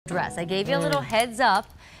dress. I gave you a little heads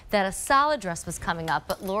up that a solid dress was coming up,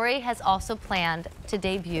 but Lori has also planned to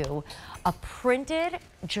debut a printed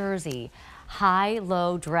jersey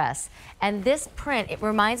high-low dress. And this print, it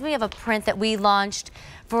reminds me of a print that we launched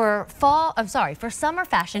for for summer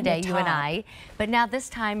fashion day, you and I. But now this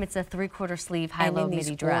time it's a 3/4 sleeve high-low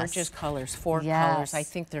midi dress. Gorgeous colors, four colors. I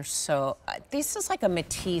think they're so, this is like a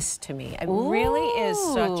Matisse to me. It really is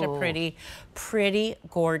such a pretty,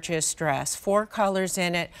 gorgeous dress. 4 colors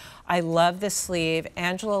in it. I love the sleeve.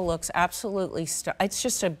 Angela looks absolutely, it's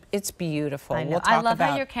just it's beautiful. I know. I love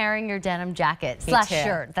how you're carrying your denim jacket /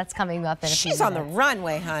 shirt. That's coming up in a few minutes. She's on the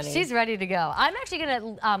runway, honey. She's ready to go. I'm actually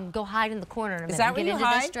gonna go hide in the corner in a minute. Is that where you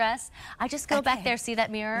hide? This dress. I just go back there, see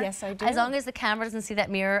that mirror? Yes, I do. As long as the camera doesn't see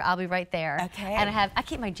that mirror, I'll be right there. Okay. And I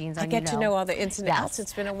keep my jeans on, I get to know all the ins and outs.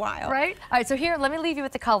 It's been a while. Right? All right, so here, let me leave you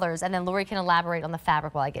with the colors, and then Lori can elaborate on the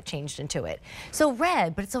fabric while I get changed into it. So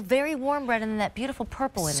red, but it's a very warm red, and then that beautiful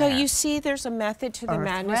purple in there. So you see there's a method to the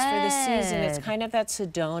madness for the season. It's kind of that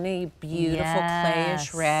Sedona, beautiful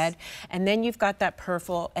clayish red. And then you've got that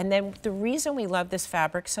purple. And then the reason we love this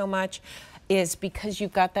fabric so much is because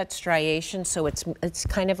you've got that striation, so it's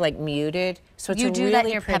kind of like muted. So it's you do that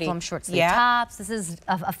in your pretty peplum short sleeve tops. This is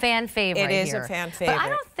a fan favorite. It is a fan favorite. But I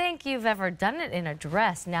don't think you've ever done it in a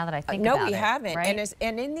dress. Now that I think about it, no, we haven't. Right?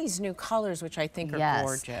 And in these new colors, which I think are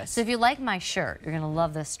gorgeous. So if you like my shirt, you're gonna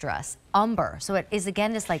love this dress. Umber. So it is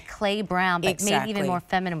again this like clay brown, but maybe even more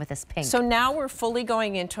feminine with this pink. So now we're fully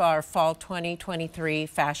going into our fall 2023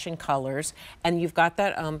 fashion colors, and you've got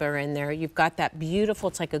that umber in there. You've got that beautiful.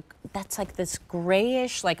 It's like that's like this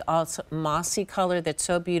grayish, like also mossy color that's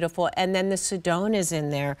so beautiful, and then the Sedona is in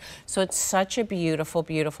there. So it's such a beautiful,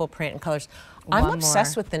 beautiful print and colors. I'm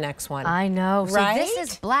obsessed with the next one. I know. Right? So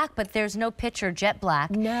this is black, but there's no picture jet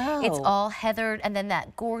black. No. It's all heathered, and then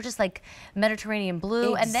that gorgeous like Mediterranean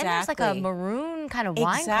blue, and then there's like a maroon kind of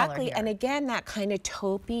wine color here. And again, that kind of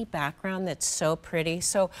taupey background that's so pretty.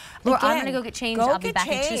 So Laura, again, I'm gonna go get changed. I'll be back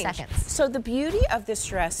in 2 seconds. So the beauty of this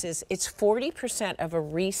dress is it's 40% of a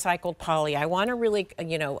recycled poly. I want to really,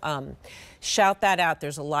 shout that out.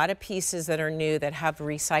 There's a lot of pieces that are new that have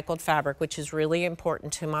recycled fabric, which is really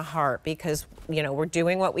important to my heart because, we're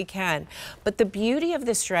doing what we can. But the beauty of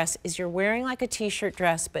this dress is you're wearing like a t-shirt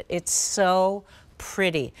dress, but it's so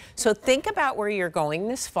pretty. So think about where you're going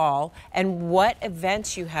this fall and what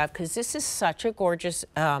events you have, because this is such a gorgeous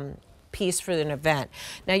piece for an event.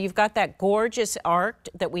 Now you've got that gorgeous arced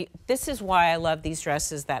this is why I love these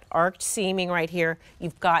dresses, that arced seaming right here.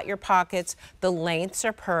 You've got your pockets, the lengths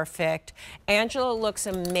are perfect. Angela looks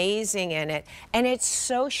amazing in it, and it's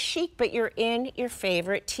so chic, but you're in your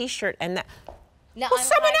favorite t-shirt, and that now, well,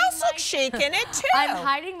 someone else looks chic in it too. I'm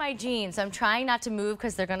hiding my jeans. I'm trying not to move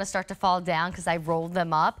because they're going to start to fall down because I rolled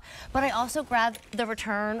them up. But I also grabbed the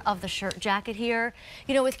return of the shirt jacket here.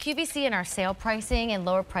 With QVC and our sale pricing and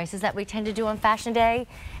lower prices that we tend to do on Fashion Day,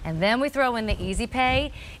 and then we throw in the easy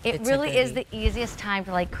pay, it's really is the easiest time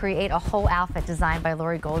to create a whole outfit designed by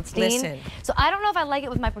Lori Goldstein. Listen. So I don't know if I like it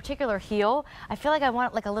with my particular heel. I feel like I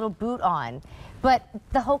want like a little boot on. But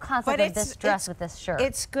the whole concept of this dress with this shirt.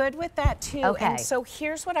 It's good with that too. Okay. And so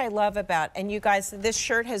here's what I love about, and you guys, this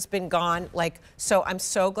shirt has been gone, so I'm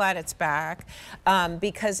so glad it's back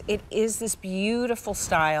because it is this beautiful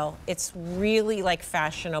style. It's really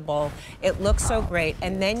fashionable. It looks so great.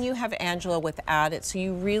 And then you have Angela without it. So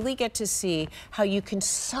you really get to see how you can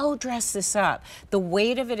so dress this up. The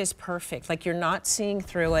weight of it is perfect. You're not seeing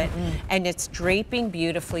through it and it's draping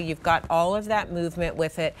beautifully. You've got all of that movement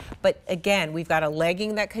with it. But again, we've got a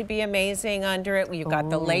legging that could be amazing under it. You've got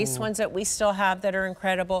the lace ones that we still have that are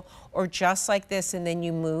incredible, or just like this, and then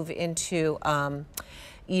you move into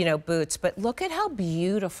boots. But look at how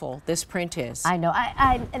beautiful this print is. I know.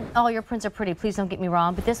 And all your prints are pretty, please don't get me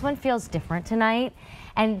wrong, but this one feels different tonight.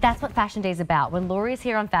 And that's what Fashion Day is about. When Lori's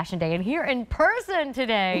here on Fashion Day and here in person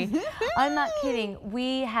today, I'm not kidding,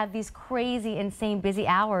 we have these crazy, insane, busy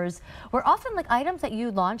hours where often items that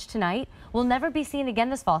you launch tonight will never be seen again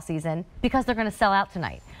this fall season because they're going to sell out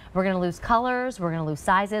tonight. We're going to lose colors, we're going to lose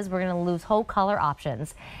sizes, we're going to lose whole color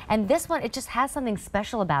options. And this one, it just has something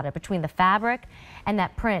special about it between the fabric and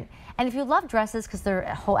that print. And if you love dresses because they're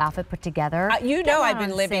a whole outfit put together, I've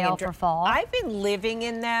been living in for fall. I've been living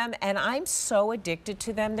in them, and I'm so addicted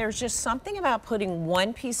to them. There's just something about putting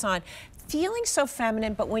one piece on. feeling so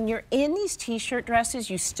feminine, but when you're in these t-shirt dresses,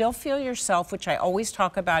 you still feel yourself, which I always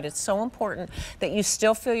talk about. It's so important that you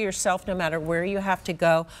still feel yourself no matter where you have to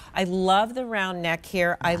go. I love the round neck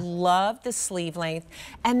here. I love the sleeve length,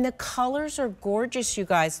 and the colors are gorgeous, you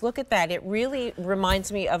guys. Look at that. It really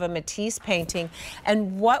reminds me of a Matisse painting.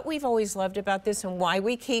 And what we've always loved about this and why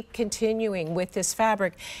we keep continuing with this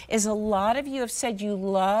fabric is a lot of you have said you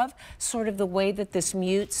love sort of the way that this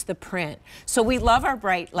mutes the print. So we love our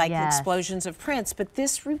bright, like, explosions of prints, but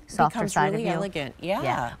this becomes really elegant.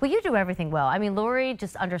 Yeah. Well, you do everything well. I mean, Lori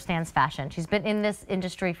just understands fashion. She's been in this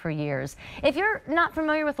industry for years. If you're not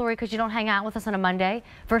familiar with Lori because you don't hang out with us on a Monday,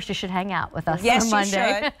 first you should hang out with us on a Monday.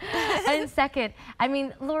 Yes, you should. And second, I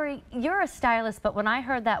mean, Lori, you're a stylist, but when I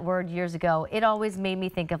heard that word years ago, it always made me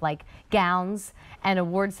think of like gowns and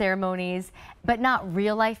award ceremonies, but not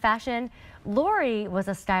real life fashion. Lori was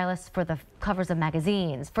a stylist for the covers of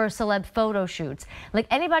magazines, for celeb photo shoots. Like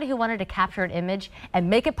anybody who wanted to capture an image and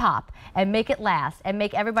make it pop and make it last and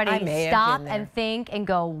make everybody stop and think and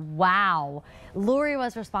go, wow. Lori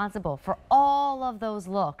was responsible for all of those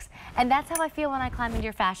looks. And that's how I feel when I climb into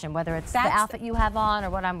your fashion, whether it's the outfit you have on or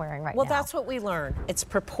what I'm wearing right now. Well, that's what we learn. It's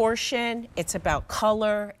proportion, it's about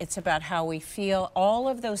color, it's about how we feel, all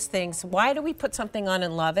of those things. Why do we put something on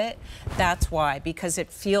and love it? That's why, because it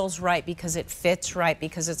feels right, because it fits right,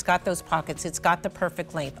 because it's got those pockets, it's got the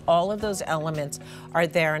perfect length. All of those elements are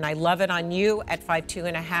there, and I love it on you at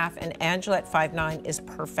 5'2½", and Angela at 5'9" is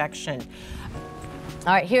perfection.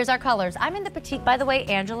 All right, here's our colors. I'm in the petite. By the way,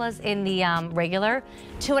 Angela's in the regular,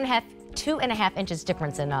 2.5 inches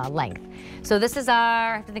difference in length. So this is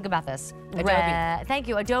our, I have to think about this. Adobe. Thank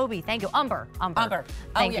you, Adobe. Thank you, Umber.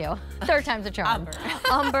 Thank you. Third time's a charm.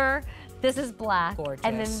 Umber. This is black. Gorgeous.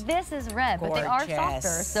 And then this is red, but they are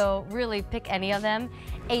softer. So really pick any of them.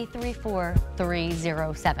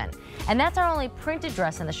 834307. And that's our only printed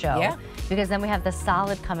dress in the show. Yeah. Because then we have the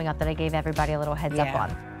solid coming up that I gave everybody a little heads up on.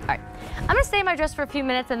 All right, I'm gonna stay in my dress for a few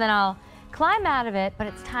minutes and then I'll climb out of it, but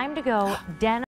it's time to go denim.